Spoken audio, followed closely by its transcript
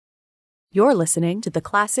You're listening to the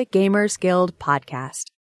Classic Gamers Guild podcast.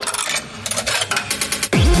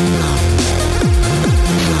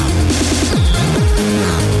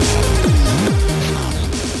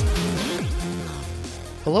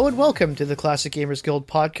 Hello and welcome to the Classic Gamers Guild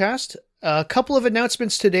podcast. A couple of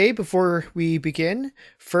announcements today before we begin.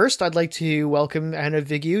 First, I'd like to welcome Anna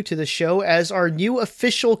Vigu to the show as our new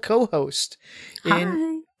official co-host.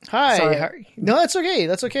 Hi. Sorry. No, that's okay.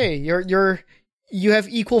 That's okay. You have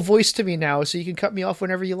equal voice to me now, so you can cut me off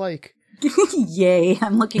whenever you like. Yay,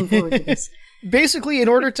 I'm looking forward to this. Basically, in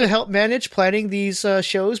order to help manage planning these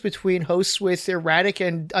shows between hosts with erratic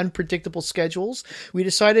and unpredictable schedules, we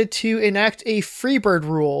decided to enact a freebird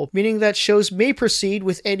rule, meaning that shows may proceed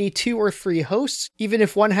with any 2 or 3 hosts, even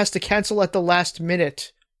if one has to cancel at the last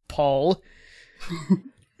minute. Paul.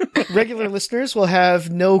 Regular listeners will have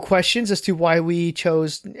no questions as to why we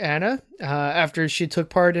chose Anna after she took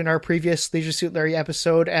part in our previous Leisure Suit Larry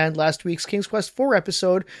episode and last week's King's Quest IV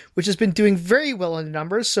episode, which has been doing very well in the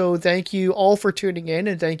numbers. So thank you all for tuning in,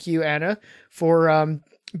 and thank you, Anna, for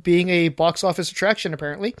being a box office attraction,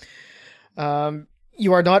 apparently.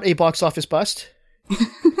 You are not a box office bust.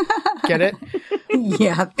 Get it?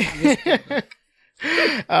 Yeah.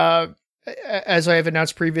 As I have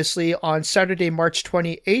announced previously, on Saturday, March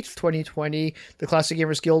 28th, 2020, the Classic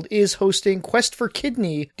Gamers Guild is hosting Quest for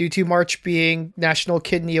Kidney due to March being National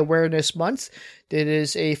Kidney Awareness Month. It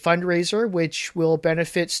is a fundraiser which will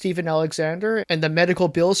benefit Stephen Alexander and the medical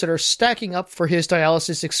bills that are stacking up for his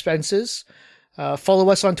dialysis expenses.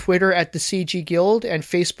 Follow us on Twitter at the CG Guild and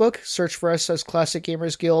Facebook. Search for us as Classic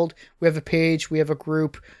Gamers Guild. We have a page, we have a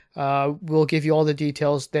group. We'll give you all the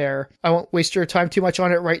details there. I won't waste your time too much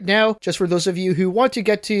on it right now, just for those of you who want to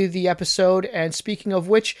get to the episode. And speaking of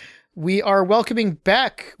which, we are welcoming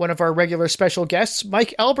back one of our regular special guests,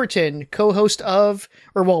 Mike Albertin,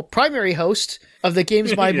 primary host of the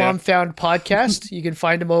Games My Mom Found podcast. You can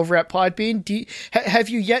find him over at Podbean. Have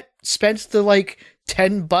you yet spent the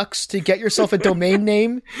 $10 to get yourself a domain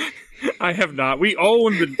name? I have not. We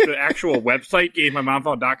own the actual website,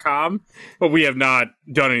 GameMyMomFound.com, but we have not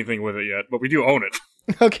done anything with it yet, but we do own it.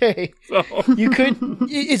 Okay. So.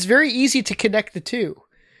 It's very easy to connect the two.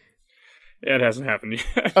 It hasn't happened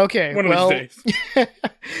yet. Okay, One of these days.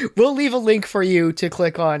 We'll leave a link for you to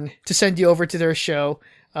click on to send you over to their show.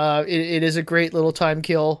 It is a great little time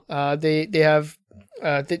kill. They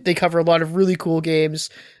cover a lot of really cool games.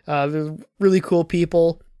 They're really cool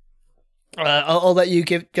people. I'll let you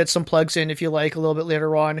get some plugs in if you like a little bit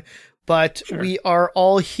later on, but sure. We are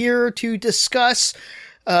all here to discuss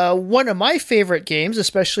one of my favorite games,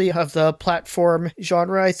 especially of the platform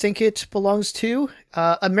genre I think it belongs to,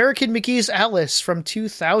 American McGee's Alice from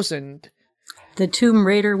 2000. The Tomb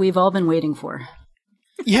Raider we've all been waiting for.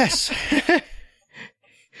 Yes.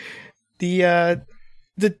 The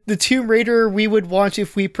Tomb Raider we would want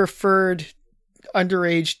if we preferred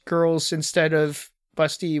underage girls instead of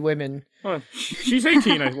busty women. Well, she's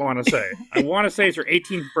 18, I want to say. I want to say it's her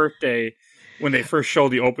 18th birthday when they first show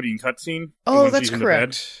the opening cutscene. Oh, that's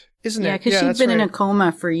correct. Isn't it? Yeah, because she'd been in a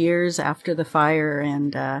coma for years after the fire,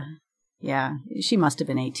 and she must have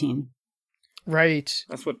been 18. Right.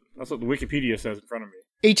 That's what the Wikipedia says in front of me.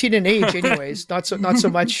 18 in age, anyways. not so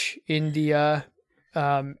much in the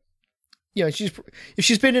if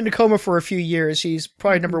she's been in a coma for a few years, she's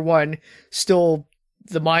probably number one, still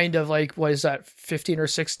the mind of 15 or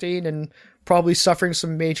 16 and probably suffering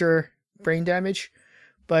some major brain damage.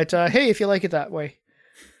 But hey, if you like it that way.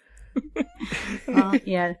 Well,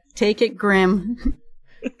 yeah, take it grim.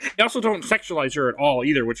 They also don't sexualize her at all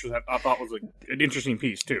either, which I thought was an interesting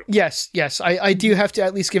piece too. Yes, I do have to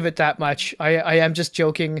at least give it that much. I am just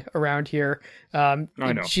joking around here. I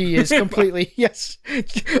know. She is completely yes.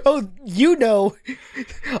 Oh,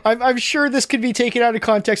 I'm sure this could be taken out of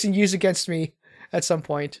context and used against me at some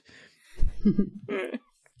point.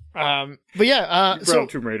 But yeah, so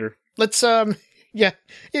Tomb Raider. Let's you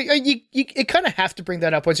kind of have to bring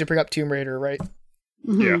that up once you bring up Tomb Raider, right?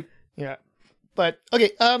 Mm-hmm. Yeah. But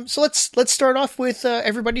okay, so let's start off with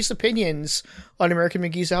everybody's opinions on American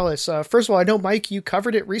McGee's Alice. First of all, I know Mike, you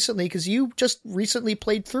covered it recently because you just recently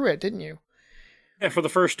played through it, didn't you? Yeah, for the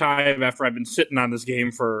first time after I've been sitting on this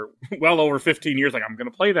game for well over 15 years, I'm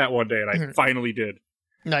going to play that one day, and I finally did.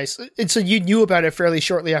 Nice. And so you knew about it fairly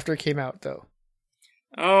shortly after it came out, though.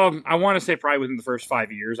 I want to say probably within the first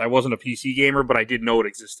 5 years. I wasn't a PC gamer, but I did know it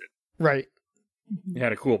existed. Right. It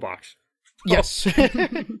had a cool box. Yes.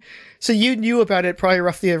 So you knew about it probably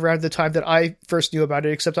roughly around the time that I first knew about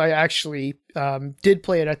it, except I actually did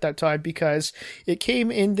play it at that time because it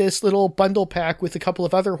came in this little bundle pack with a couple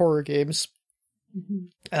of other horror games.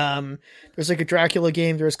 There's a Dracula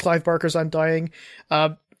game. There's Clive Barker's Undying.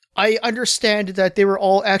 I understand that they were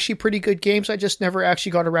all actually pretty good games. I just never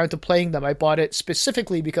actually got around to playing them. I bought it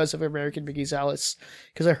specifically because of American McGee's Alice,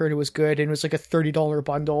 because I heard it was good, and it was like a $30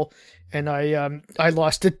 bundle, and I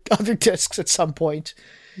lost the other discs at some point.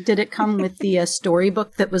 Did it come with the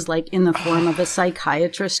storybook that was like in the form of a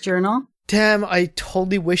psychiatrist journal? Damn, I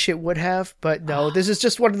totally wish it would have, but no, this is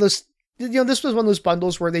just one of those, this was one of those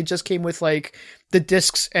bundles where they just came with like the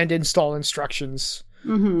discs and install instructions.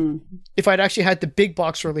 Mm-hmm. If I'd actually had the big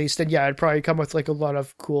box release, then yeah, it'd probably come with like a lot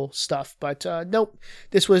of cool stuff. But nope,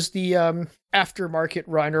 this was the aftermarket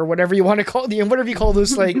run, or whatever you want to call it, whatever you call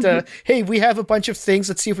those, like the, hey, we have a bunch of things,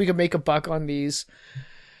 let's see if we can make a buck on these.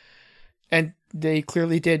 And they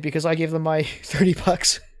clearly did, because I gave them my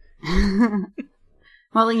 $30.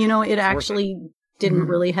 Well, it actually didn't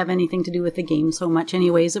really have anything to do with the game so much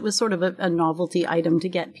anyways. It was sort of a novelty item to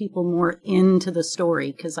get people more into the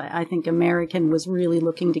story, because I think American was really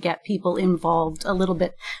looking to get people involved a little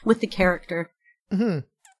bit with the character. Mm-hmm.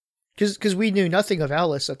 Because we knew nothing of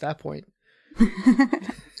Alice at that point.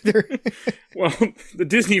 Well, the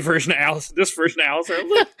Disney version of Alice and this version of Alice are a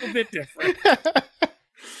little bit different.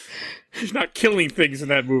 She's not killing things in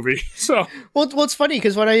that movie. So, well, it's funny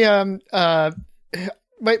because when I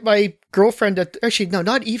my girlfriend actually, no,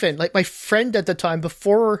 not even, like my friend at the time,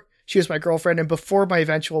 before she was my girlfriend and before my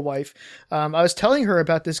eventual wife, I was telling her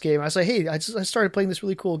about this game. I was like, hey, I started playing this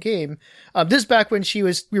really cool game. This is back when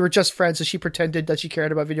we were just friends, so she pretended that she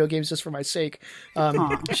cared about video games just for my sake.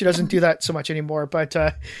 She doesn't do that so much anymore, but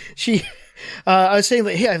I was saying,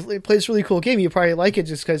 like, hey, I played this really cool game. You probably like it,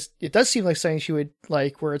 just because it does seem like something she would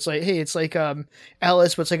like, where it's like, hey, it's like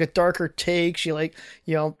Alice, but it's like a darker take. She, like,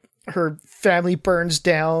 her family burns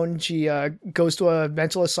down. She goes to a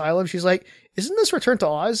mental asylum. She's like, isn't this Return to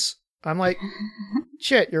Oz? I'm like,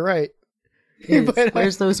 shit, you're right. But,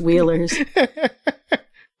 where's those Wheelers?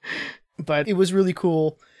 But it was really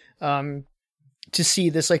cool to see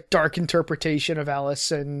this like dark interpretation of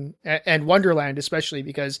Alice and Wonderland, especially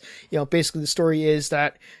because, basically the story is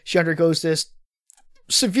that she undergoes this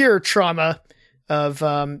severe trauma of,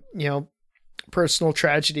 personal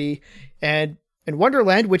tragedy, and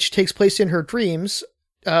Wonderland, which takes place in her dreams,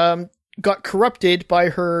 got corrupted by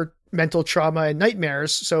her mental trauma and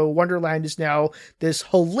nightmares. So Wonderland is now this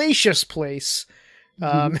hellacious place.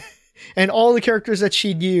 And all the characters that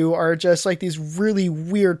she knew are just like these really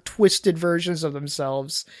weird, twisted versions of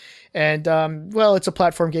themselves. And, it's a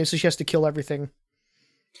platform game, so she has to kill everything.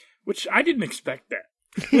 Which I didn't expect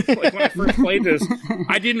that. Like, when I first played this,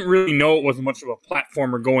 I didn't really know it wasn't much of a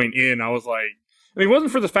platformer going in. I was like, it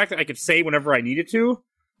wasn't for the fact that I could save whenever I needed to,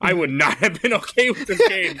 I would not have been okay with this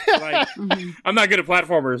game. Like, I'm not good at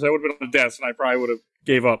platformers. I would have been on the desk, and I probably would have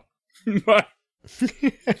gave up. But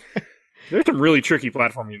there's some really tricky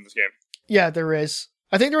platforming in this game. Yeah, there is.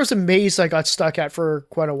 I think there was a maze I got stuck at for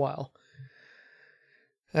quite a while.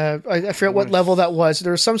 I forget what level that was.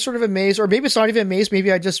 There was some sort of a maze, or maybe it's not even a maze.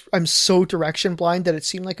 Maybe I'm so direction blind that it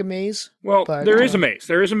seemed like a maze. Well, there is a maze.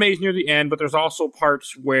 There is a maze near the end, but there's also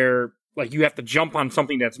parts where, like, you have to jump on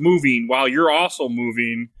something that's moving while you're also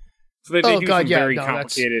moving. So they do some very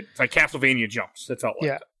complicated, it's like Castlevania jumps. That's all.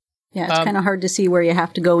 Yeah. Yeah, it's kind of hard to see where you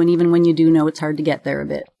have to go, and even when you do know, it's hard to get there a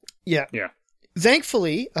bit. Yeah. Yeah.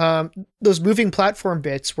 Thankfully, those moving platform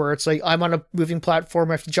bits where it's like I'm on a moving platform,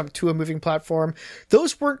 I have to jump to a moving platform,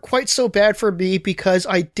 those weren't quite so bad for me because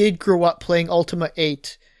I did grow up playing Ultima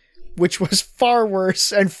 8, which was far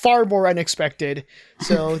worse and far more unexpected.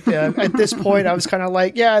 So at this point, I was kind of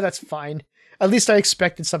like, yeah, that's fine. At least I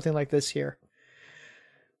expected something like this here.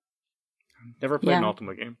 Never played an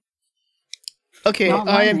Ultima game. Okay,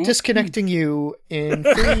 I am disconnecting you in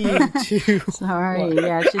 3, 2. Sorry,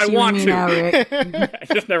 yeah, it's just you and me now, Rick. I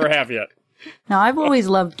just never have yet. Now, I've always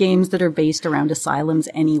loved games that are based around asylums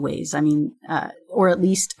anyways. I mean, or at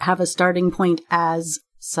least have a starting point as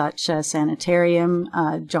such. Sanitarium,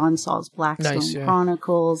 John Saul's Blackstone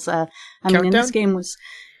Chronicles. In this game was...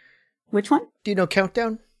 Which one? Do you know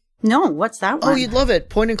Countdown? No, what's that one? Oh, you'd love it.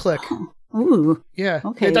 Point and click. Ooh. Yeah.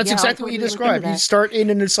 Okay. That's exactly what you described. You start in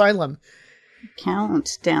an asylum.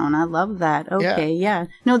 Countdown. I love that. Okay, yeah.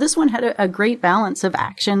 No, this one had a great balance of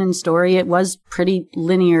action and story. It was pretty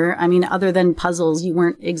linear. I mean, other than puzzles, you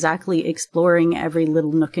weren't exactly exploring every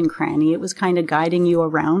little nook and cranny. It was kind of guiding you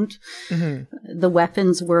around. Mm-hmm. The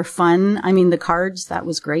weapons were fun. I mean, the cards, that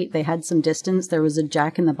was great. They had some distance. There was a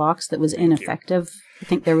jack-in-the-box that was ineffective. I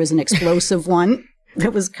think there was an explosive one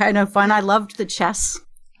that was kind of fun. I loved the chess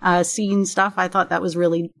scene stuff. I thought that was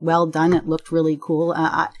really well done. It looked really cool.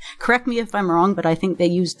 Correct me if I'm wrong, but I think they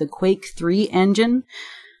used the Quake 3 engine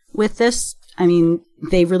with this. I mean,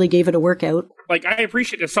 they really gave it a workout. Like, I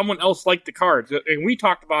appreciate that someone else liked the cards. And we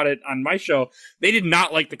talked about it on my show. They did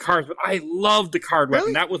not like the cards, but I loved the card weapon.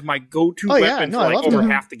 Really? That was my go-to weapon for like over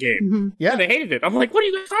half the game. Mm-hmm. Yeah. And they hated it. I'm like, what are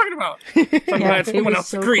you guys talking about? So I'm glad someone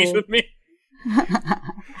else agrees with me.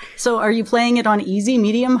 So are you playing it on easy,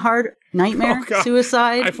 medium, hard, nightmare,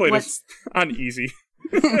 suicide? I played it on easy.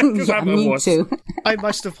 Yeah, me too. I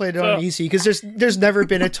must have played it on easy, because there's never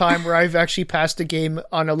been a time where I've actually passed a game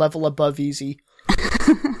on a level above easy.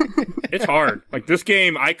 It's hard. Like, this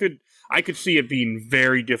game, I could see it being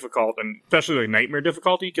very difficult, and especially like nightmare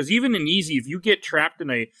difficulty, because even in easy, if you get trapped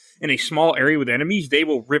in a small area with enemies, they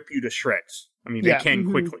will rip you to shreds. I mean, they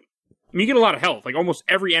can quickly. I mean, you get a lot of health. Like, almost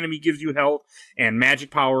every enemy gives you health and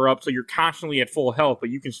magic power up, so you're constantly at full health, but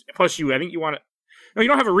you can, plus I think you want to, no, you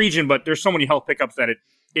don't have a region, but there's so many health pickups that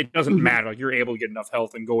it doesn't matter. Like, you're able to get enough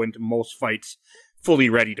health and go into most fights fully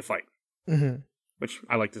ready to fight. Mm-hmm. Which,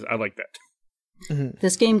 I like this. I like that. Mm-hmm.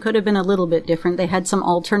 This game could have been a little bit different. They had some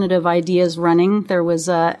alternative ideas running. There was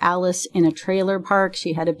Alice in a trailer park.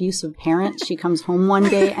 She had abusive parents. She comes home one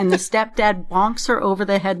day and the stepdad bonks her over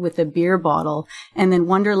the head with a beer bottle. And then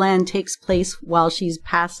Wonderland takes place while she's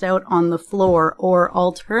passed out on the floor. Or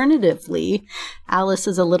alternatively, Alice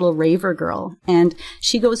is a little raver girl and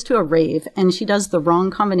she goes to a rave and she does the wrong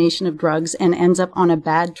combination of drugs and ends up on a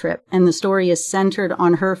bad trip. And the story is centered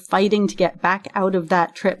on her fighting to get back out of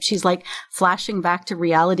that trip. She's like flashing back to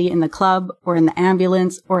reality in the club or in the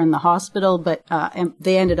ambulance or in the hospital, but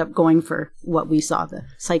they ended up going for what we saw, the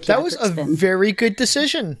psychiatric spin. That was a very good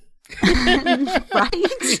decision. Right?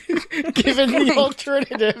 Given the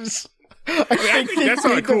alternatives. I think that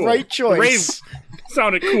sounded cool. The right choice. Rave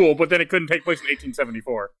sounded cool, but then it couldn't take place in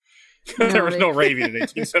 1874. There was no raving in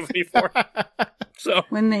 1874. So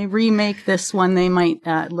when they remake this one, they might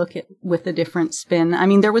look at with a different spin. I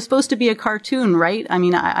mean, there was supposed to be a cartoon, right? I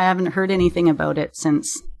mean, I haven't heard anything about it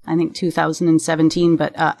since, I think, 2017,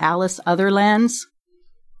 but Alice Otherlands,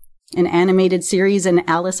 an animated series, and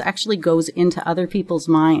Alice actually goes into other people's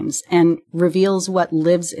minds and reveals what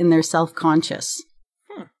lives in their self-conscious.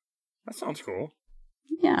 That sounds cool.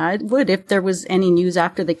 Yeah, it would if there was any news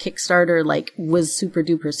after the Kickstarter, like, was super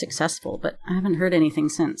duper successful, but I haven't heard anything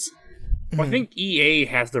since. Well, I think EA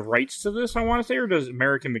has the rights to this, I want to say, or does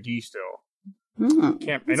American McGee still? I know it's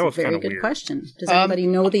kind of weird. Very good question. Does anybody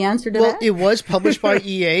know the answer to that? Well, it was published by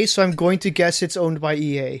EA, so I'm going to guess it's owned by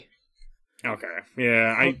EA. Okay.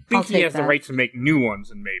 Yeah, I think he has the right to make new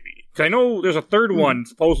ones, and maybe. Because I know there's a third one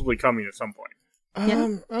supposedly coming at some point.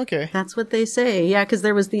 Okay. That's what they say. Yeah, because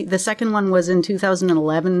there was the second one was in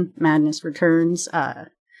 2011, Madness Returns.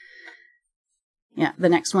 Yeah, the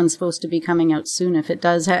next one's supposed to be coming out soon if it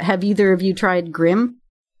does. Have either of you tried Grimm?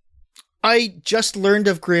 I just learned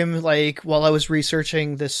of Grimm, like, while I was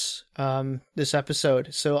researching this this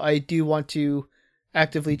episode, so I do want to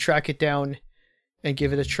actively track it down and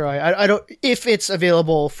give it a try. I don't, if it's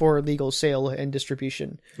available for legal sale and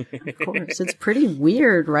distribution. Of course. It's pretty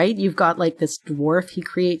weird, right? You've got like this dwarf, he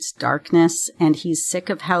creates darkness, and he's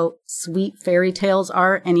sick of how sweet fairy tales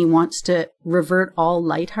are, and he wants to revert all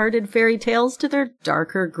lighthearted fairy tales to their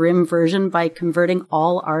darker, grim version by converting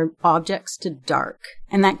all our objects to dark.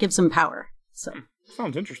 And that gives him power. So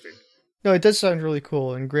sounds interesting. No, it does sound really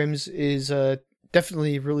cool, and Grimm's is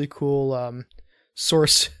definitely a really cool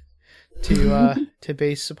source to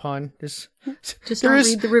base upon. Just don't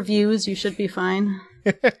read the reviews. You should be fine.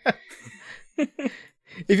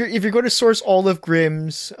 If you're going to source all of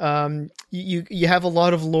Grimm's, you have a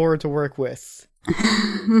lot of lore to work with.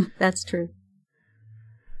 That's true.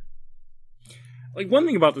 Like, one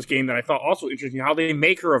thing about this game that I thought also interesting, how they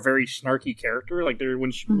make her a very snarky character. Like,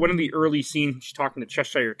 one of the early scenes, she's talking to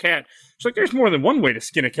Cheshire Cat. She's like, "There's more than one way to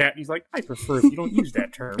skin a cat." And he's like, "I prefer if you don't use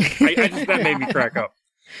that term." That made me crack up.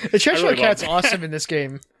 The Cheshire Cat's awesome in this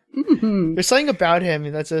game. Mm-hmm. There's something about him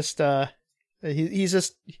that's just he's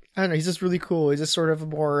just, I don't know, he's just really cool. He's just sort of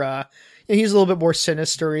more he's a little bit more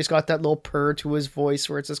sinister. He's got that little purr to his voice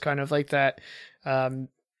where it's just kind of like that.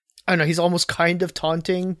 I don't know, he's almost kind of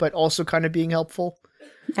taunting but also kind of being helpful.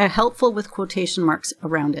 Helpful with quotation marks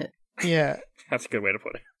around it. Yeah. That's a good way to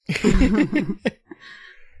put it.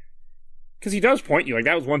 Because he does point you. Like,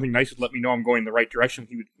 that was one thing nice to let me know I'm going the right direction.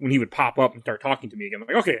 When he would pop up and start talking to me again, I'm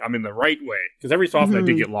like, okay, I'm in the right way. Because every so often I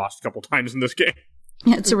did get lost a couple times in this game.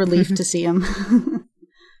 Yeah, it's a relief to see him.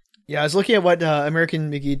 Yeah, I was looking at what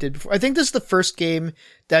American McGee did before. I think this is the first game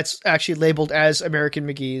that's actually labeled as American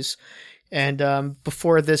McGee's. And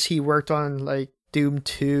before this, he worked on, like, Doom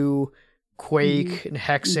 2, Quake, and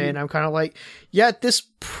Hexen. I'm kind of like, yeah, this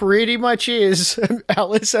pretty much is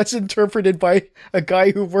Alice as interpreted by a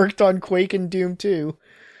guy who worked on Quake and Doom 2.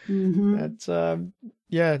 That's,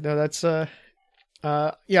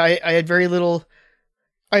 I had very little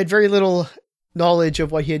knowledge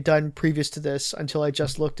of what he had done previous to this until I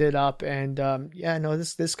just looked it up, and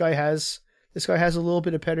this guy has a little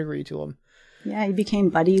bit of pedigree to him. Yeah, he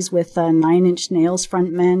became buddies with Nine Inch Nails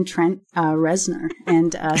frontman Trent Reznor,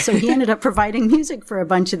 and so he ended up providing music for a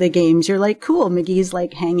bunch of the games. You're like, cool, McGee's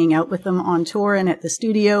like hanging out with them on tour and at the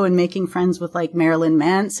studio and making friends with like Marilyn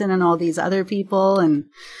Manson and all these other people. And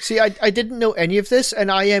see, I didn't know any of this,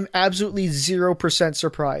 and I am absolutely 0%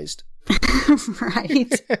 surprised.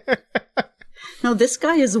 Right. No, this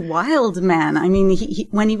guy is wild, man. I mean, he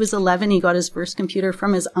when he was 11, he got his first computer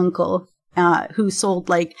from his uncle, who sold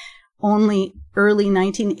like only early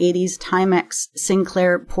 1980s Timex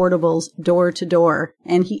Sinclair portables door to door.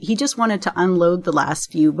 And he just wanted to unload the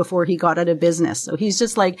last few before he got out of business. So he's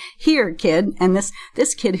just like, here, kid. And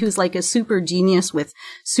this kid who's like a super genius with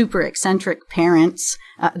super eccentric parents,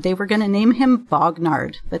 they were going to name him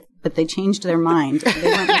Bognard, but they changed their mind. They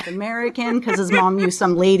went with American because his mom knew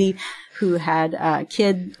some lady who had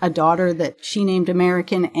a daughter that she named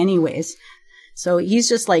American anyways. So he's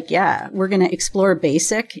just like, yeah, we're going to explore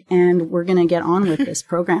BASIC and we're going to get on with this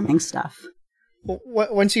programming stuff. Well,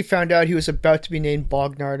 once he found out he was about to be named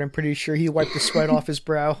Bognard, I'm pretty sure he wiped the sweat off his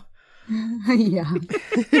brow. Yeah.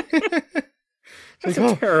 That's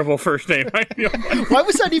a terrible first name. I feel like. Why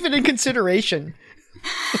was that even in consideration?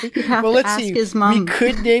 You have to ask his mom. We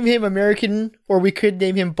could name him American or we could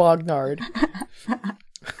name him Bognard.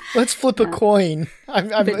 Let's flip a coin.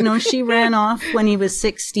 But no, she ran off when he was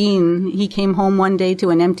 16. He came home one day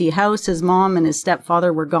to an empty house. His mom and his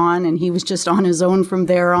stepfather were gone, and he was just on his own from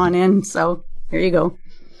there on in. So there you go.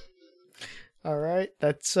 All right,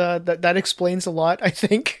 that's that explains a lot, I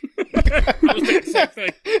think. I was thinking the same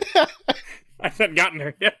thing. I hadn't gotten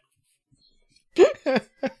there yet.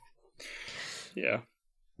 Yeah.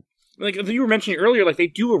 Like you were mentioning earlier, like they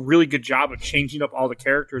do a really good job of changing up all the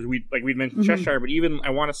characters. We'd mentioned Cheshire, but even I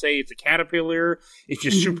want to say it's a caterpillar. It's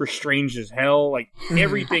just super strange as hell. Like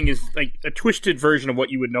everything is like a twisted version of what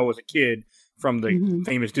you would know as a kid from the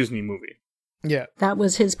famous Disney movie. Yeah, that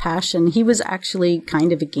was his passion. He was actually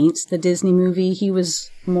kind of against the Disney movie. He was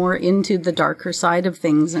more into the darker side of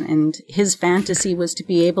things, and his fantasy was to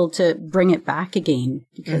be able to bring it back again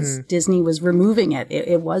because Disney was removing it.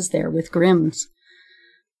 It was there with Grimm's.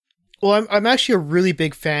 Well, I'm actually a really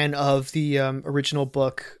big fan of the original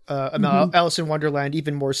book, Alice in Wonderland,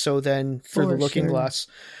 even more so than Through the Looking Glass.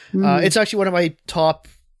 It's actually one of my top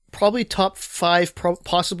 5,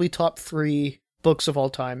 possibly top 3 books of all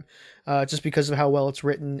time, just because of how well it's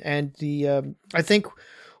written. And I think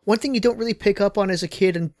one thing you don't really pick up on as a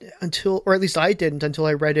kid until, or at least I didn't until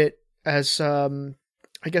I read it as, I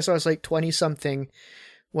guess I was like 20 something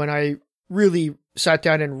when I really sat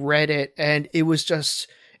down and read it, and it was just...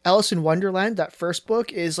 Alice in Wonderland, that first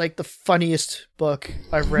book, is like the funniest book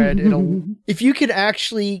I've read. If you can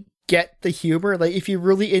actually get the humor, like if you're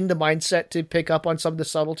really in the mindset to pick up on some of the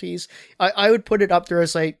subtleties, I would put it up there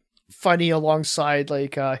as like funny alongside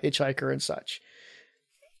like Hitchhiker and such.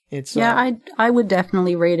 It's I would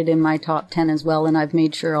definitely rate it in my top 10 as well, and I've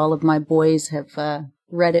made sure all of my boys have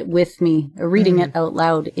read it with me. Reading it out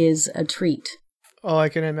loud is a treat. Oh, I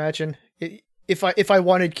can imagine. If I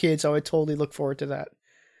wanted kids, I would totally look forward to that.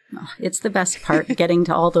 It's the best part, getting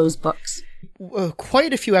to all those books.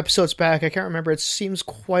 Quite a few episodes back, I can't remember, it seems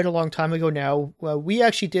quite a long time ago now, we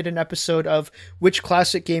actually did an episode of which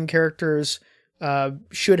classic game characters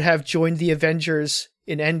should have joined the Avengers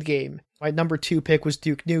in Endgame. My number 2 pick was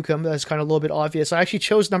Duke Nukem. That's kind of a little bit obvious. I actually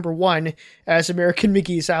chose number 1 as American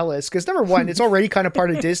McGee's Alice, because number 1, it's already kind of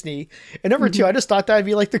part of Disney. And number 2, I just thought that'd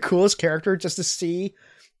be like the coolest character just to see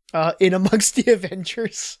in amongst the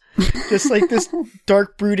Avengers. Just like this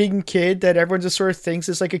dark brooding kid that everyone just sort of thinks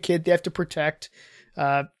is like a kid they have to protect.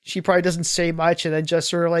 She probably doesn't say much, and then just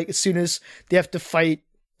sort of like as soon as they have to fight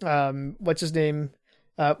what's his name?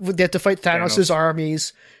 They have to fight Thanos'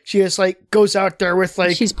 armies. She just like goes out there with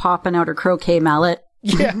like she's popping out her croquet mallet.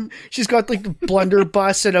 Yeah. She's got like the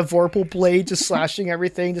blunderbuss and a Vorpal blade just slashing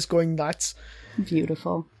everything, just going nuts.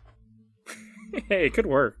 Beautiful. Hey, it could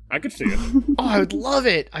work. I could see it. Oh, I would love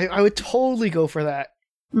it. I would totally go for that.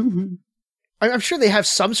 Mm-hmm. I'm sure they have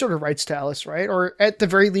some sort of rights to Alice, right? Or at the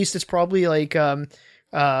very least, it's probably like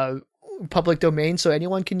public domain, so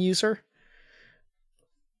anyone can use her.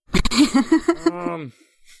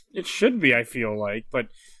 It should be, I feel like, but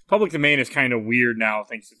public domain is kind of weird now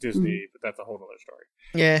thanks to Disney, but that's a whole other story.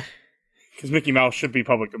 Yeah. Because Mickey Mouse should be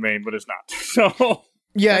public domain, but it's not. So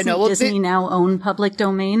yeah, I know. Well, Disney now own public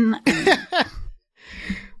domain?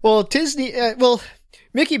 Well, Disney...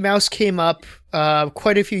 Mickey Mouse came up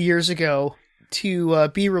quite a few years ago to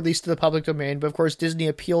be released to the public domain, but of course Disney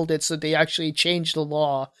appealed it, so they actually changed the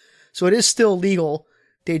law. So it is still legal.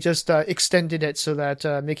 They just extended it so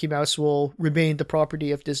that Mickey Mouse will remain the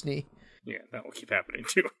property of Disney. Yeah, that will keep happening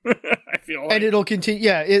too. I feel like. And it'll continue.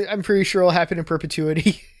 Yeah, I'm pretty sure it'll happen in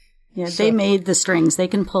perpetuity. Yeah, so. They made the strings. They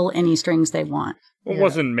can pull any strings they want. Well, it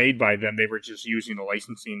wasn't made by them. They were just using the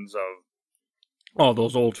licensings of all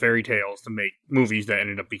those old fairy tales to make movies that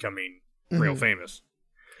ended up becoming real famous.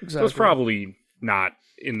 Exactly. So it's probably not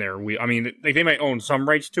in their wheel. I mean, they might own some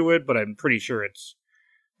rights to it, but I'm pretty sure it's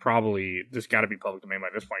probably this got to be public domain by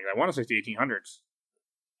this point. I want to say it's the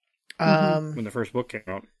 1800s when the first book came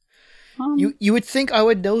out. You would think I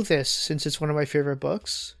would know this since it's one of my favorite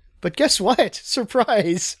books, but guess what?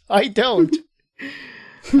 Surprise! I don't.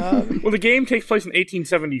 Well, the game takes place in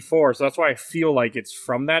 1874, so that's why I feel like it's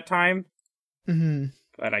from that time. Mm-hmm.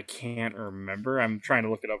 But I can't remember. I'm trying to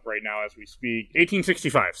look it up right now as we speak.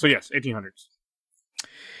 1865. So yes, 1800s.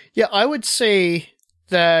 Yeah, I would say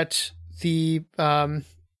that the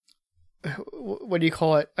what do you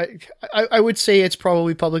call it? I would say it's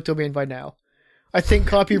probably public domain by now. I think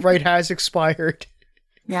copyright has expired.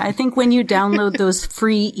 Yeah, I think when you download those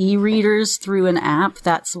free e-readers through an app,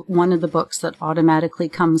 that's one of the books that automatically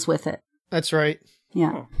comes with it. That's right.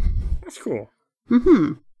 Yeah. Oh, that's cool.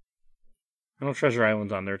 Mm-hmm. I know Treasure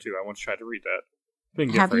Island's on there too. I once tried to read that.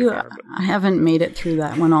 Didn't get Have very you? far, but... I haven't made it through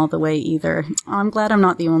that one all the way either. I'm glad I'm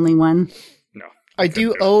not the only one. No. I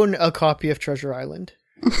do own a copy of Treasure Island.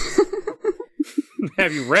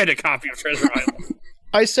 Have you read a copy of Treasure Island?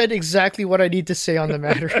 I said exactly what I need to say on the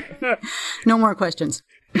matter. No more questions.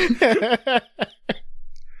 Like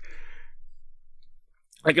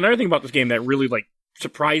another thing about this game that really like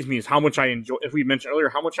surprised me is how much I enjoy. If we mentioned earlier,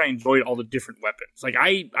 how much I enjoyed all the different weapons. Like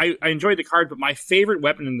I enjoyed the cards, but my favorite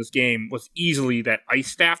weapon in this game was easily that ice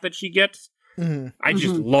staff that she gets. Mm-hmm. I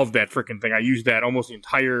just love that freaking thing. I used that almost the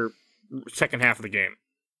entire second half of the game.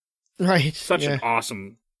 Right, such an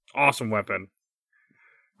awesome weapon.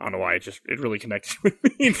 I don't know why it really connects with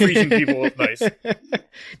me and freezing people with ice.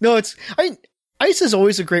 No, ice is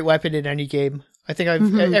always a great weapon in any game. I think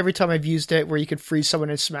every time I've used it where you could freeze someone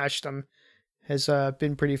and smash them has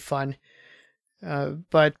been pretty fun.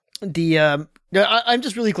 But I'm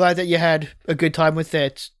just really glad that you had a good time with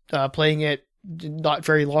it, playing it not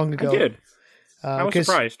very long ago. I did. I was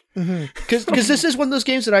surprised. Because this is one of those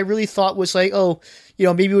games that I really thought was like,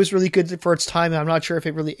 maybe it was really good for its time. And I'm not sure if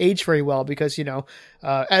it really aged very well because,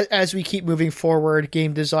 as we keep moving forward,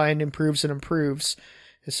 game design improves and improves.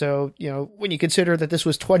 So, when you consider that this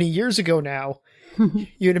was 20 years ago now,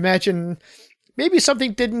 you'd imagine maybe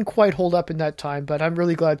something didn't quite hold up in that time. But I'm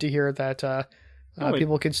really glad to hear that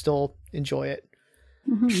people can still enjoy it.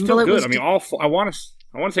 Still good. I mean, I want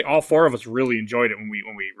to say all four of us really enjoyed it when we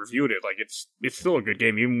reviewed it. Like it's still a good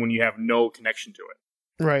game, even when you have no connection to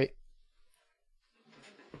it. Right.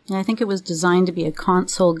 Yeah, I think it was designed to be a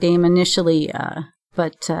console game initially,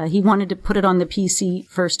 but he wanted to put it on the PC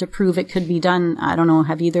first to prove it could be done. I don't know.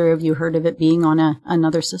 Have either of you heard of it being on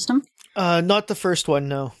another system? Not the first one,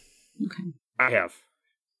 no. Okay. I have.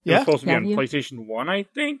 Yeah? It was supposed to be on PlayStation 1, I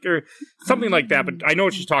think, or something like that, but I know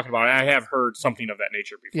what she's talking about. I have heard something of that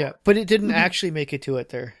nature before. Yeah, but it didn't actually make it to it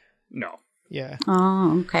there. No. Yeah.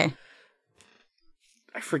 Oh, okay.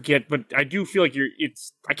 I forget, but I do feel like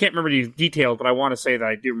I can't remember these details, but I want to say that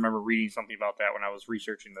I do remember reading something about that when I was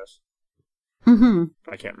researching this.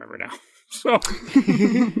 But I can't remember now. So.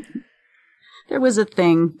 There was a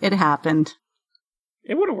thing. It happened.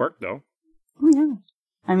 It would have worked, though. Oh, yeah.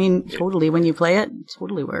 I mean, totally. When you play it,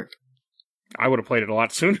 totally work. I would have played it a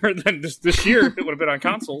lot sooner than this year if it would have been on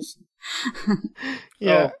consoles.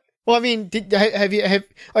 Yeah. So, well, I mean,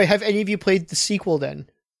 have any of you played the sequel then?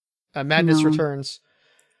 Madness Returns?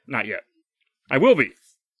 Not yet. I will be,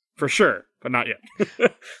 for sure, but not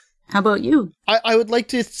yet. How about you? I would like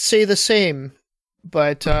to say the same,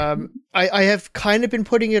 but I have kind of been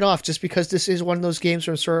putting it off just because this is one of those games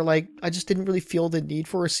where I'm sort of like, I just didn't really feel the need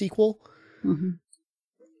for a sequel.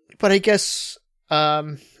 But I guess, I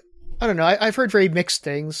don't know, I've heard very mixed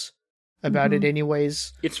things about it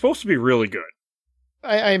anyways. It's supposed to be really good.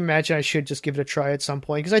 I imagine I should just give it a try at some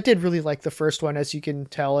point, because I did really like the first one, as you can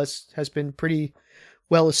tell, has been pretty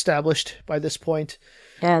well established by this point.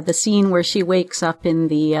 Yeah, the scene where she wakes up in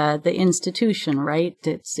the institution, right?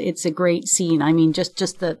 It's a great scene. I mean, just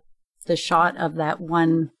the shot of that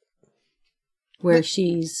one where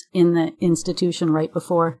she's in the institution right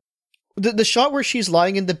before. The shot where she's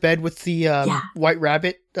lying in the bed with the white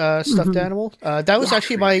rabbit stuffed animal. That was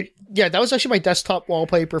actually my desktop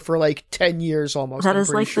wallpaper for like 10 years almost. That is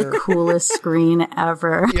like the coolest screen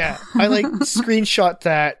ever. Yeah, I like screenshot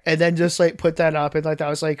that and then just like put that up, and like that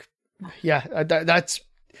was like Yeah, that's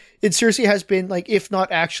it. Seriously has been like, if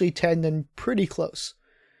not actually 10, then pretty close.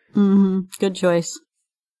 Mm-hmm. Good choice.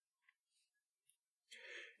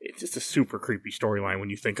 It's just a super creepy storyline when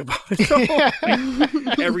you think about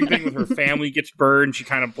it. Everything with her family gets burned. She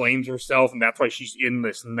kind of blames herself, and that's why she's in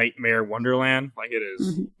this nightmare wonderland. Like, it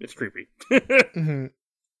is. Mm-hmm. It's creepy. Mm-hmm.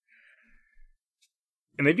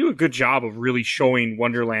 And they do a good job of really showing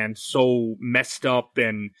Wonderland so messed up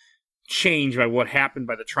and changed by what happened,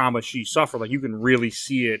 by the trauma she suffered. Like, you can really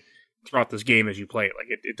see it throughout this game as you play it. Like,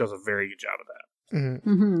 it does a very good job of that.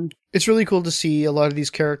 Mm-hmm. Mm-hmm. It's really cool to see a lot of these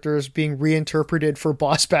characters being reinterpreted for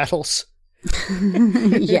boss battles.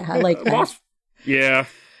 Yeah, I like that. Yeah,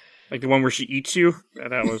 like the one where she eats you.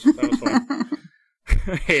 That was fun.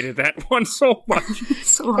 I hated that one so much.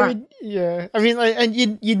 So hard. I mean, like, and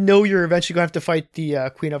you know you're eventually going to have to fight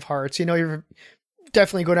the Queen of Hearts. You know you're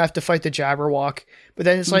definitely going to have to fight the Jabberwock. But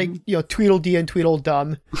then it's like, Tweedledee and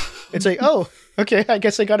Tweedledum. It's like, oh, okay, I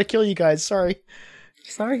guess I got to kill you guys. Sorry.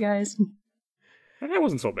 Sorry, guys. That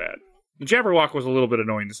wasn't so bad. The Jabberwock was a little bit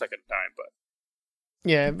annoying the second time,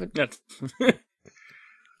 but... Yeah, but... That's...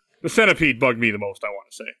 The centipede bugged me the most, I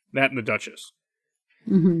want to say. That and the Duchess.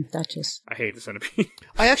 Mm-hmm, Duchess. I hate the centipede.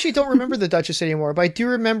 I actually don't remember the Duchess anymore, but I do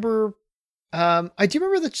remember...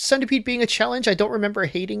 the centipede being a challenge. I don't remember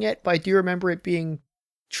hating it, but I do remember it being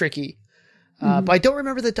tricky. But I don't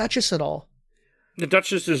remember the Duchess at all. The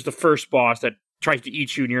Duchess is the first boss that tries to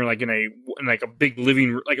eat you, and you're like in a big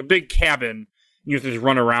a big cabin. You have to just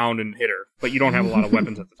run around and hit her, but you don't have a lot of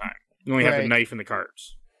weapons at the time. You only have the knife and the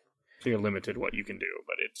cards, so you're limited what you can do.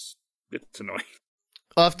 But it's annoying.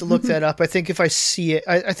 I'll have to look that up. I think if I see it,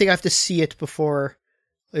 I think I have to see it before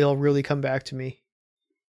it'll really come back to me.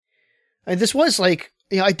 And this was like,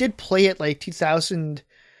 I did play it like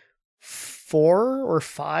 2004 or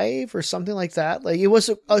 5 or something like that. Like, it was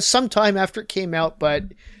some time after it came out, but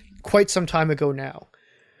quite some time ago now.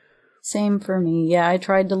 Same for me. Yeah, I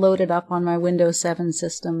tried to load it up on my Windows 7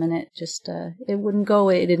 system, and it just it wouldn't go.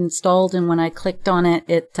 It installed, and when I clicked on it,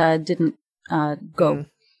 it didn't go.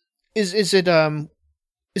 Is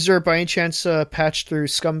there by any chance a patch through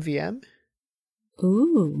ScumVM?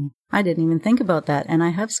 Ooh, I didn't even think about that, and I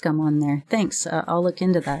have Scum on there. Thanks. I'll look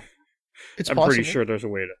into that. I'm pretty sure there's a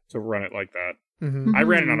way to run it like that. Mm-hmm. I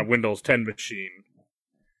ran it on a Windows 10 machine.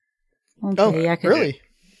 Okay, yeah, really?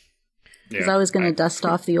 Because I was going to dust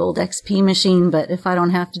off the old XP machine, but if I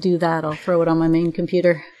don't have to do that, I'll throw it on my main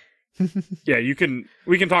computer. Yeah,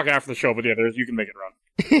 we can talk after the show, but yeah, you can make it run.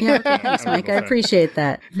 Yeah, okay, thanks, Mike. I appreciate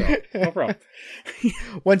that. So, no problem.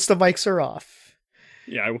 Once the mics are off.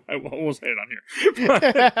 Yeah, I won't say it on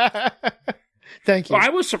here. Thank you. Well,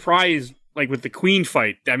 I was surprised, like, with the Queen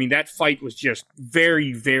fight. I mean, that fight was just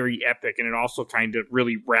very, very epic, and it also kind of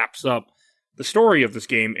really wraps up the story of this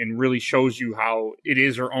game and really shows you how it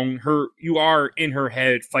is you are in her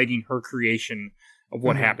head fighting her creation of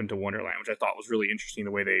what happened to Wonderland, which I thought was really interesting,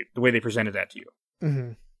 the way they presented that to you.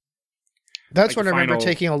 Mm-hmm. That's like what I remember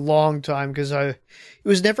taking a long time, because it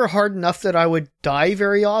was never hard enough that I would die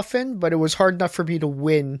very often, but it was hard enough for me to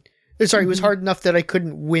win. Sorry, it was hard enough that I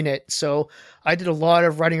couldn't win it, so I did a lot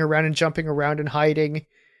of running around and jumping around and hiding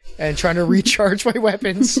and trying to recharge my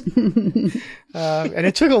weapons. And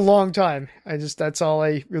it took a long time. That's all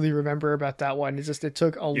I really remember about that one. It's just, it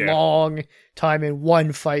took a long time in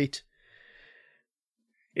one fight.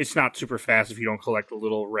 It's not super fast if you don't collect the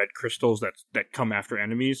little red crystals that come after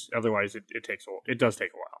enemies. Otherwise, it does take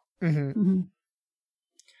a while. Mm-hmm. Mm-hmm.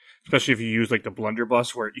 Especially if you use like the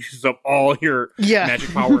blunderbuss, where it uses up all your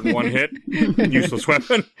magic power in one hit. Useless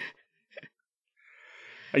weapon.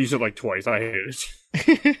 I used it like twice. I hated it.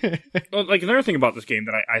 Like, another thing about this game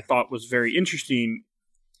that I thought was very interesting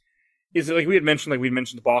is that, like we mentioned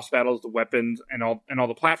the boss battles, the weapons, and all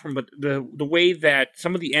the platform, but the way that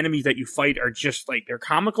some of the enemies that you fight are just like, they're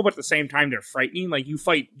comical, but at the same time they're frightening. Like, you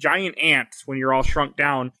fight giant ants when you're all shrunk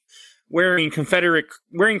down, wearing Confederate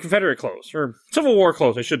clothes, or Civil War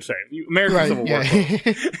clothes, I should say, American Civil War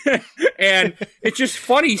clothes. And it's just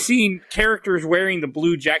funny seeing characters wearing the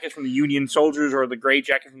blue jackets from the Union soldiers or the gray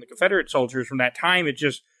jacket from the Confederate soldiers from that time. It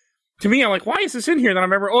just, to me, I'm like, why is this in here? And then I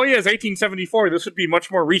remember, oh yeah, it's 1874. This would be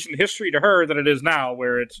much more recent history to her than it is now,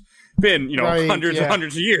 where it's been, hundreds and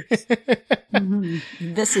hundreds of years.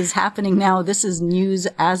 Mm-hmm. This is happening now. This is news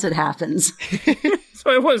as it happens.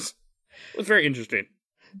 So it was very interesting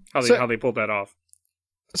how they pulled that off.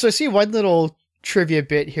 So I see one little trivia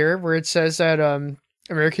bit here where it says that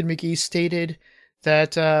American McGee stated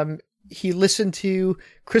that he listened to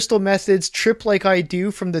Crystal Method's Trip Like I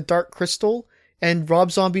Do from the Dark Crystal and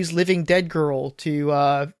Rob Zombie's Living Dead Girl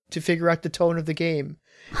to figure out the tone of the game.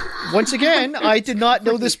 Once again, I did not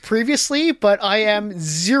know this previously, but I am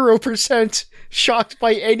 0% shocked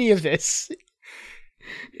by any of this.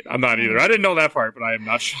 I'm not either. I didn't know that part, but I am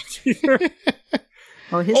not shocked either.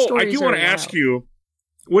 Well, his I do want to ask you,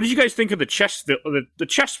 what did you guys think of the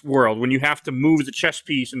chess world when you have to move the chess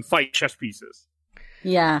piece and fight chess pieces?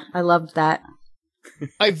 Yeah, I loved that.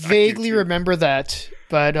 I vaguely remember that,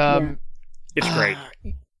 but it's great.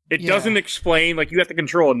 It doesn't explain, like, you have to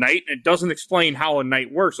control a knight, and it doesn't explain how a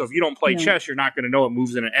knight works. So if you don't play chess, you're not going to know it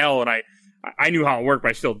moves in an L, and I knew how it worked, but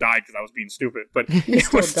I still died because I was being stupid. But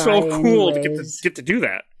it was so cool to get to do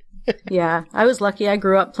that. Yeah, I was lucky. I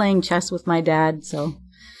grew up playing chess with my dad, so...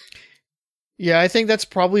 Yeah, I think that's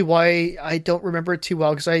probably why I don't remember it too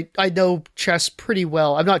well, because I know chess pretty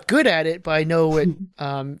well. I'm not good at it, but I know it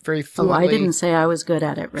very fluently. Oh, I didn't say I was good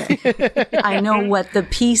at it, Ray. I know what the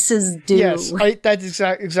pieces do. Yes, that's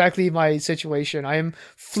exactly my situation. I am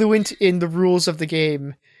fluent in the rules of the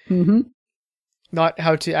game, not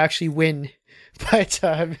how to actually win. But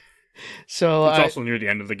so it's also near the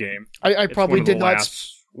end of the game. I probably did not.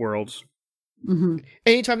 Last worlds.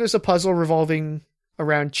 Anytime there's a puzzle revolving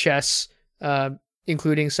around chess,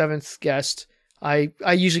 including Seventh Guest, I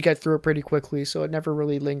usually get through it pretty quickly, so it never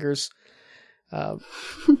really lingers.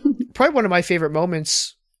 Probably one of my favorite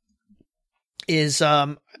moments is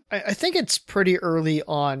I think it's pretty early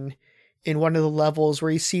on in one of the levels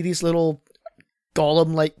where you see these little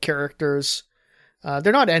golem-like characters.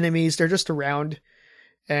 They're not enemies, they're just around.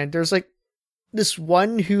 And there's like this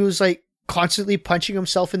one who's like constantly punching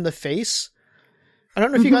himself in the face. I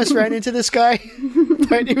don't know if you guys ran into this guy,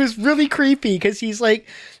 but it was really creepy because he's like,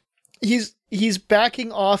 he's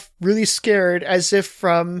backing off really scared as if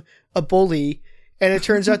from a bully. And it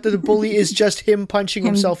turns out that the bully is just him punching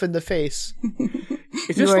himself in the face.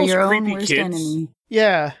 Is this those creepy kids? Enemy.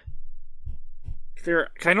 Yeah.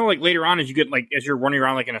 I know, like, later on as you get, like, as you're running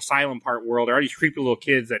around like an asylum part world, there are these creepy little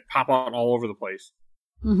kids that pop out all over the place.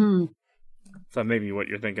 So that may be what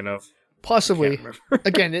you're thinking of. Possibly.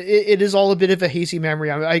 Again, it is all a bit of a hazy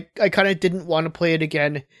memory. I kind of didn't want to play it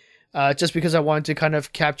again, just because I wanted to kind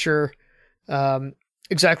of capture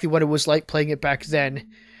exactly what it was like playing it back then.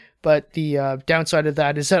 But the downside of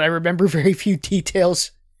that is that I remember very few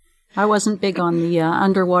details. I wasn't big on the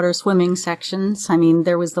underwater swimming sections. I mean,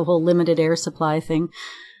 there was the whole limited air supply thing.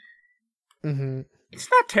 It's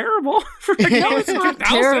not terrible. No, it's not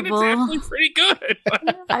terrible. It's actually pretty good.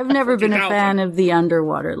 I've never been a fan of the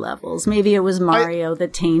underwater levels. Maybe it was Mario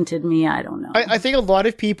that tainted me. I don't know. I think a lot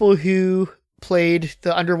of people who played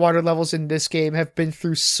the underwater levels in this game have been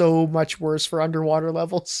through so much worse for underwater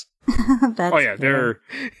levels. They're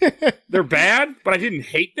bad, but I didn't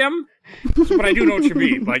hate them. But I do know what you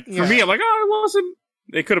mean. Like, for me, I'm like, it wasn't.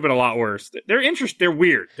 It could have been a lot worse. They're interesting. They're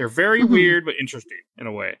weird. They're very weird, but interesting in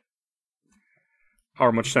a way.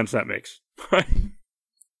 However much sense that makes.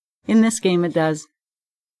 In this game, it does.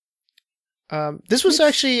 This was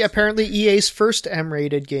actually apparently EA's first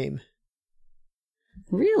M-rated game.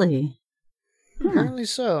 Really? Apparently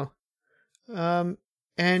so. And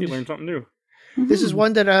you learned something new. This is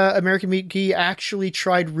one that American McGee actually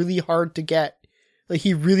tried really hard to get. Like,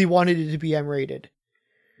 he really wanted it to be M-rated.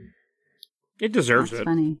 It deserves it.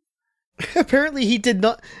 Funny. Apparently he did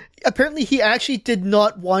not. Apparently he actually did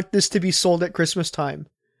not want this to be sold at Christmas time.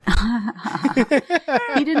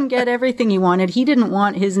 He didn't get everything he wanted. He didn't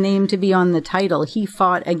want his name to be on the title. He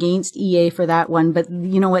fought against EA for that one. But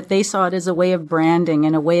you know what? They saw it as a way of branding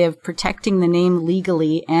and a way of protecting the name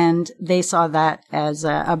legally. And they saw that as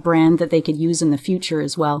a brand that they could use in the future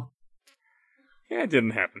as well. Yeah, it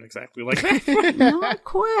didn't happen exactly like that. Not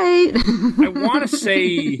quite. I want to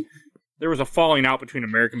say there was a falling out between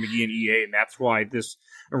American McGee and EA, and that's why this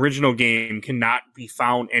original game cannot be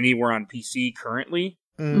found anywhere on PC currently,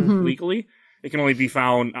 legally. It can only be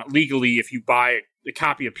found legally if you buy a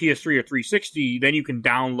copy of PS3 or 360, then you can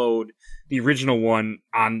download the original one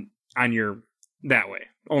on your that way.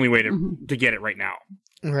 Only way to get it right now.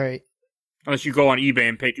 Right. Unless you go on eBay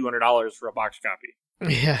and pay $200 for a box copy.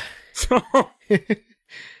 Yeah. So,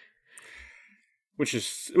 which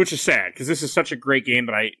is sad, because this is such a great game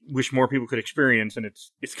that I wish more people could experience, and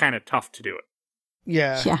it's kind of tough to do it.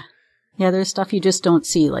 Yeah. Yeah, there's stuff you just don't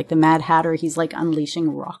see, like the Mad Hatter. He's like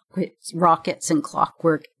unleashing rockets and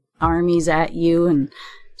clockwork armies at you, and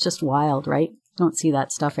it's just wild, right? Don't see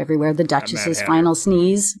that stuff everywhere. The Duchess's final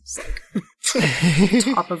sneeze, it's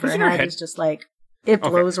like, top of her head is just like, it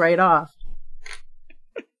blows right off.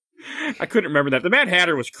 I couldn't remember that. The Mad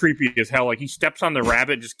Hatter was creepy as hell. Like, he steps on the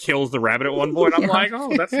rabbit, just kills the rabbit at one point. I'm like,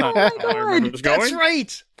 that's not how I remember this going. That's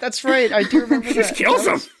right. That's right. I do remember that. Just kills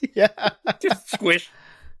him. Yeah. Just squish.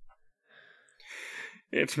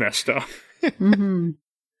 It's messed up.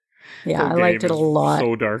 Yeah, I liked it a lot.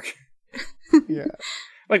 So dark. Yeah.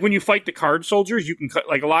 Like when you fight the card soldiers, you can cut,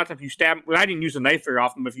 like a lot of times if you stab, well, I didn't use a knife very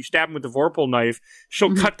often, but if you stab them with the Vorpal knife,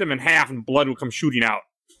 she'll cut them in half and blood will come shooting out.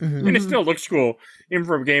 Mm-hmm. And it still looks cool. Even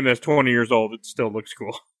for a game that's 20 years old, it still looks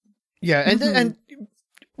cool. Yeah, and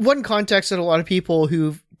one context that a lot of people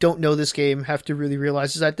who don't know this game have to really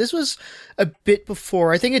realize is that this was a bit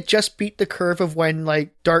before, I think it just beat the curve of when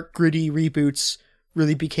like dark, gritty reboots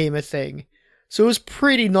really became a thing. So it was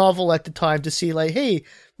pretty novel at the time to see like, hey,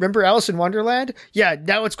 remember Alice in Wonderland? Yeah,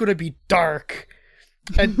 now it's going to be dark.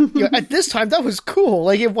 And you know, at this time, that was cool.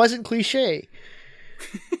 Like, it wasn't cliche.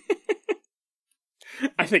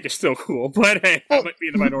 I think it's still cool, but hey, I might be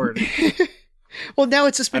in the minority. Well, now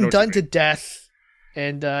it's just been done to death.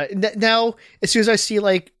 And now, as soon as I see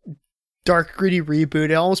like dark, gritty reboot,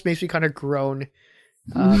 it almost makes me kind of groan.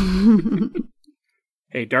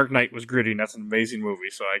 Hey, Dark Knight was gritty, and that's an amazing movie,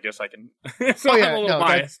 so I guess I can... so I'm a little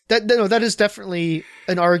biased. That is definitely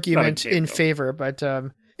an argument in favor, but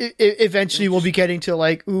eventually we'll be getting to,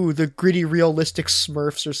 like, the gritty, realistic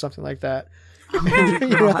Smurfs or something like that. Oh, you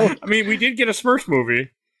know? I mean, we did get a Smurfs movie.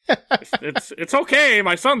 It's okay.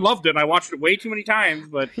 My son loved it, and I watched it way too many times,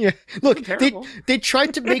 but... Yeah. Look, they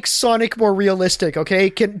tried to make Sonic more realistic, okay?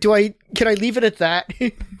 Can I leave it at that?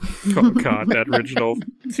 Oh, God, that original...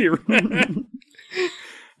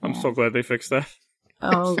 I'm so glad they fixed that.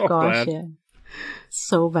 Oh, so gosh, glad. yeah.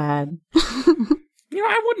 So bad.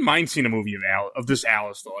 I wouldn't mind seeing a movie of this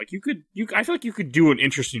Alice, though. Like, I feel like you could do an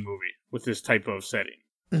interesting movie with this type of setting.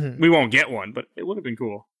 Mm-hmm. We won't get one, but it would have been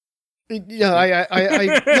cool. Yeah,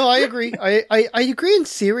 I agree. I agree in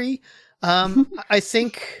theory. I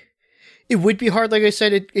think it would be hard. Like I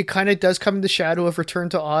said, it kind of does come in the shadow of Return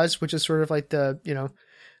to Oz, which is sort of like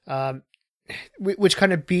which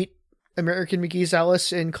kind of beat American McGee's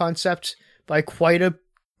Alice in concept by quite a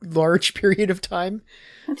large period of time.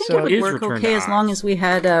 I think it would work okay as long as we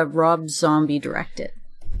had Rob Zombie direct it.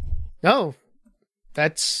 No,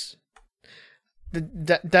 that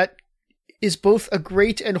is both a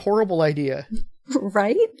great and horrible idea.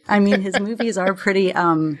 Right? I mean, his movies are pretty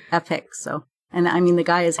epic, so. And I mean, the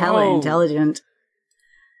guy is hella intelligent.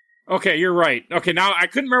 Okay, you're right. Okay, now I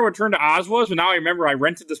couldn't remember what Return to Oz was, but now I remember I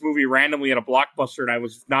rented this movie randomly at a Blockbuster, and I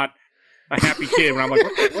was not a happy kid when I'm like,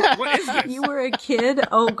 what is this? You were a kid?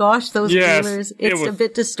 Oh gosh, those trailers. It's a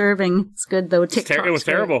bit disturbing. It's good though. TikTok. It was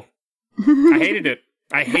terrible. I hated it.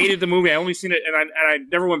 I hated the movie. I only seen it, and I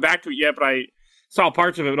never went back to it yet, but I saw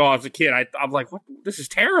parts of it all as a kid. I'm like, what? This is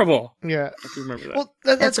terrible. Yeah. I do remember that. Well,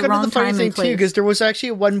 that's kind of the funny thing too, because there was actually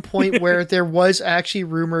at one point where there was actually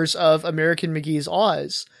rumors of American McGee's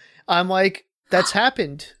Oz. I'm like, that's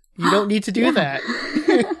happened. You don't need to do that.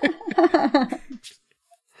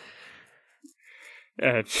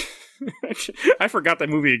 Yeah, I forgot that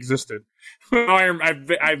movie existed.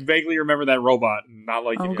 I vaguely remember that robot and not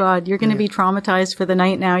liking it. Oh God, you're going to be traumatized for the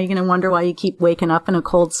night now. You're going to wonder why you keep waking up in a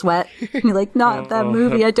cold sweat. You're like, not that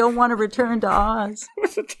movie. I don't want to return to Oz. It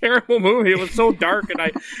was a terrible movie. It was so dark, and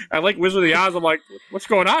I like Wizard of the Oz. I'm like, what's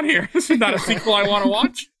going on here? This is not a sequel I want to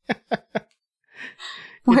watch.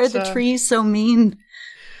 Why are the trees so mean?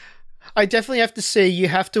 I definitely have to say you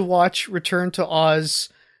have to watch Return to Oz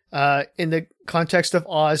in the context of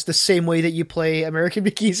Oz the same way that you play American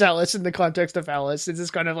McGee's Alice in the context of Alice. It's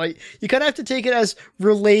just kind of like, you kind of have to take it as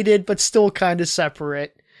related, but still kind of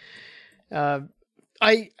separate.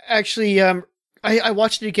 I actually, I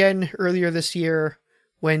watched it again earlier this year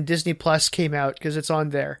when Disney Plus came out, because it's on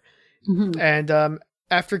there. Mm-hmm. And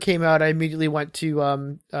after it came out, I immediately went to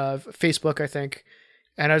Facebook, I think.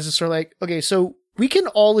 And I was just sort of like, okay, so we can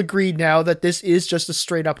all agree now that this is just a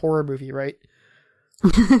straight up horror movie, right?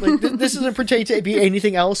 Like, this doesn't pretend to be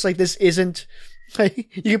anything else. Like, this isn't, like,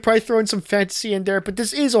 you could probably throw in some fantasy in there, but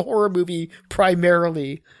this is a horror movie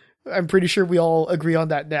primarily. I'm pretty sure we all agree on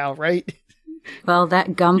that now, right? Well,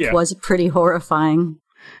 that Gump was pretty horrifying.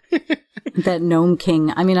 That Gnome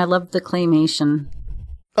King. I mean, I love the claymation.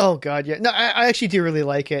 Oh God, yeah. No, I actually do really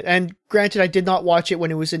like it. And granted, I did not watch it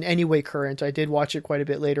when it was in any way current. I did watch it quite a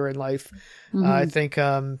bit later in life. Mm-hmm. I think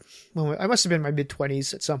I must have been in my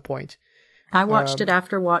mid-20s at some point. I watched it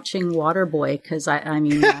after watching Waterboy, because I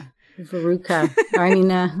mean, Veruca.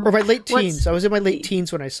 Or my late teens. I was in my late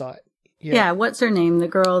teens when I saw it. Yeah, what's her name? The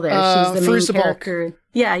girl there. She's the main character.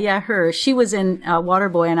 Yeah, her. She was in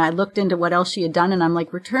Waterboy, and I looked into what else she had done, and I'm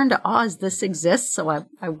like, Return to Oz, this exists? So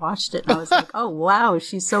I watched it, and I was like, oh, wow,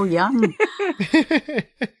 she's so young.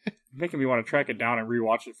 Making me want to track it down and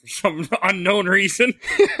rewatch it for some unknown reason.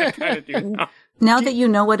 I kind of do now that you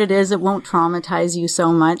know what it is, it won't traumatize you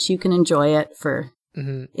so much. You can enjoy it for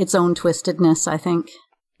its own twistedness, I think.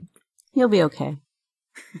 You'll be okay.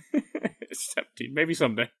 It's 17. Maybe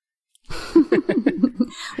someday.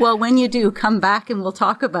 Well, when you do, come back and we'll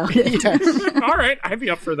talk about it. Yes. All right, I'd be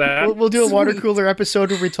up for that. We'll do a water cooler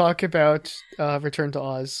episode where we talk about Return to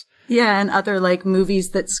Oz. Yeah, and other like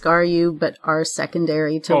movies that scar you but are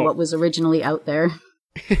secondary to what was originally out there.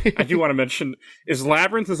 I do want to mention is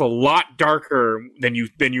Labyrinth is a lot darker than you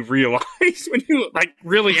realize when you like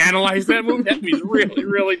really analyze that movie. That movie's really,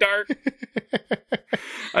 really dark.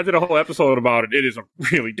 I did a whole episode about it. It is a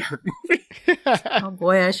really dark movie. Oh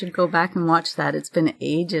boy, I should go back and watch that. It's been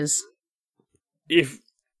ages. It's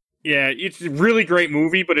a really great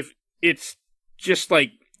movie, but if it's just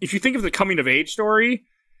like if you think of the coming of age story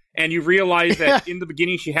and you realize that in the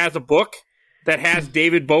beginning she has a book that has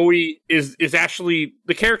David Bowie is actually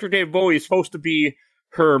the character David Bowie is supposed to be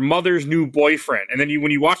her mother's new boyfriend. And then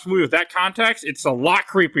when you watch the movie with that context, it's a lot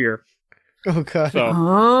creeper. Oh, God. So,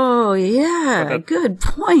 oh, yeah. Good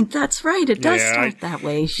point. That's right. It does start that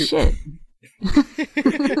way. Shit. If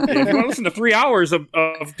you want to listen to 3 hours of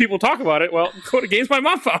people talk about it, well, go to Games My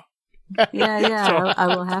Mom Found. Yeah. So, I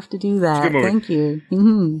will have to do that. It's a good movie. Thank you.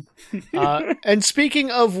 Mm-hmm. And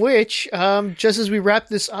speaking of which, just as we wrap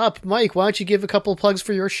this up, Mike, why don't you give a couple of plugs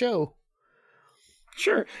for your show?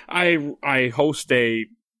 Sure. I host a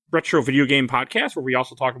retro video game podcast where we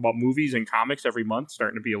also talk about movies and comics every month,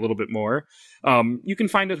 starting to be a little bit more. You can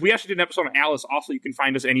find us. We actually did an episode on Alice. Also, you can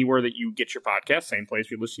find us anywhere that you get your podcast. Same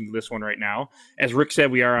place you're listening to this one right now. As Rick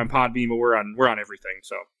said, we are on Podbean, but we're on everything.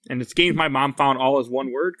 So, and it's Games My Mom Found all as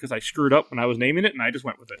one word because I screwed up when I was naming it, and I just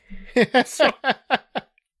went with it. So,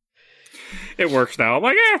 it works now. I'm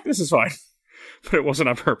like, this is fine, but it wasn't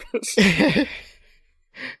on purpose.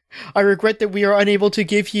 I regret that we are unable to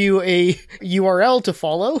give you a URL to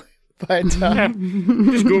follow, but just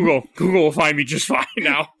Google. Google will find me just fine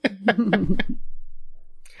now.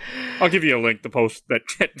 I'll give you a link to post that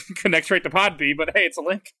connects right to Podbean, but hey, it's a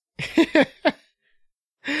link.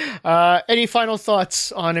 Any final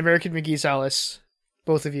thoughts on American McGee's Alice?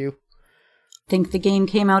 Both of you. Think the game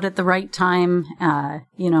came out at the right time.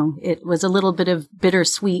 It was a little bit of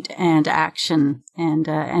bittersweet and action, and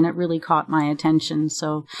it really caught my attention.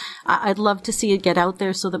 So I'd love to see it get out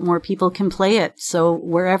there so that more people can play it. So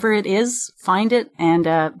wherever it is, find it and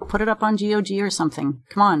put it up on GOG or something.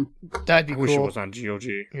 Come on. That'd be cool. I wish it was on GOG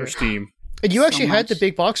or Steam. And you actually had the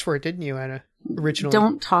big box for it, didn't you, Anna? Originally.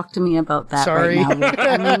 Don't talk to me about that. Sorry. Right now.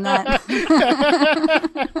 I mean that.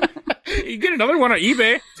 You get another one on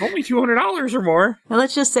eBay. It's only $200 or more. Well,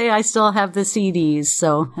 let's just say I still have the CDs,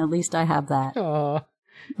 so at least I have that. Aw.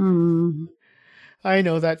 I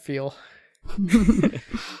know that feel.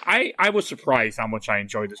 I was surprised how much I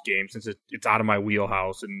enjoyed this game since it's out of my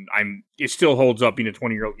wheelhouse, and it still holds up. Being a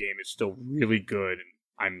 20-year-old game, it's still really good, and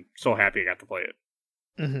I'm so happy I got to play it.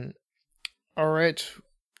 Mm-hmm. All right.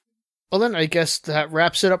 Well, then, I guess that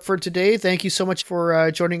wraps it up for today. Thank you so much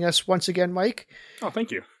for joining us once again, Mike. Oh,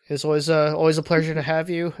 thank you. It's always a pleasure to have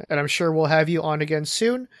you, and I'm sure we'll have you on again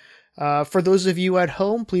soon. For those of you at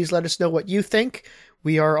home, please let us know what you think.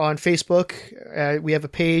 We are on Facebook. We have a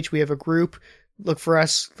page. We have a group. Look for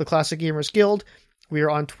us, the Classic Gamers Guild. We are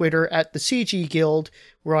on Twitter at the CG Guild.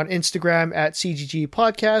 We're on Instagram at CGG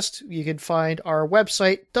Podcast. You can find our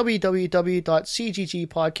website,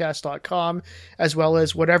 www.cggpodcast.com, as well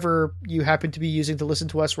as whatever you happen to be using to listen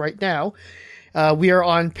to us right now. We are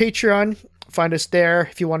on Patreon. Find us there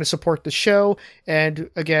if you want to support the show. And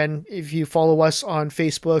again, if you follow us on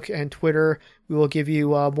Facebook and Twitter, we will give you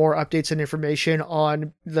more updates and information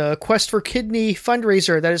on the Quest for Kidney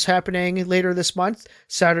fundraiser that is happening later this month,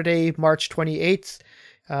 Saturday, March 28th.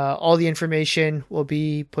 All the information will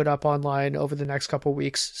be put up online over the next couple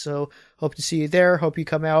weeks. So hope to see you there. Hope you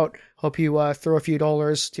come out. Hope you throw a few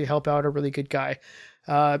dollars to help out a really good guy.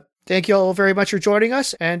 Thank you all very much for joining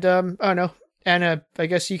us. And I don't know, Anna, I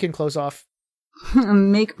guess you can close off.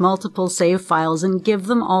 Make multiple save files and give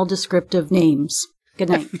them all descriptive names. Good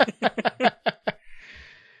night.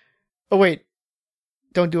 Oh, wait.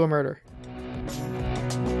 Don't do a murder.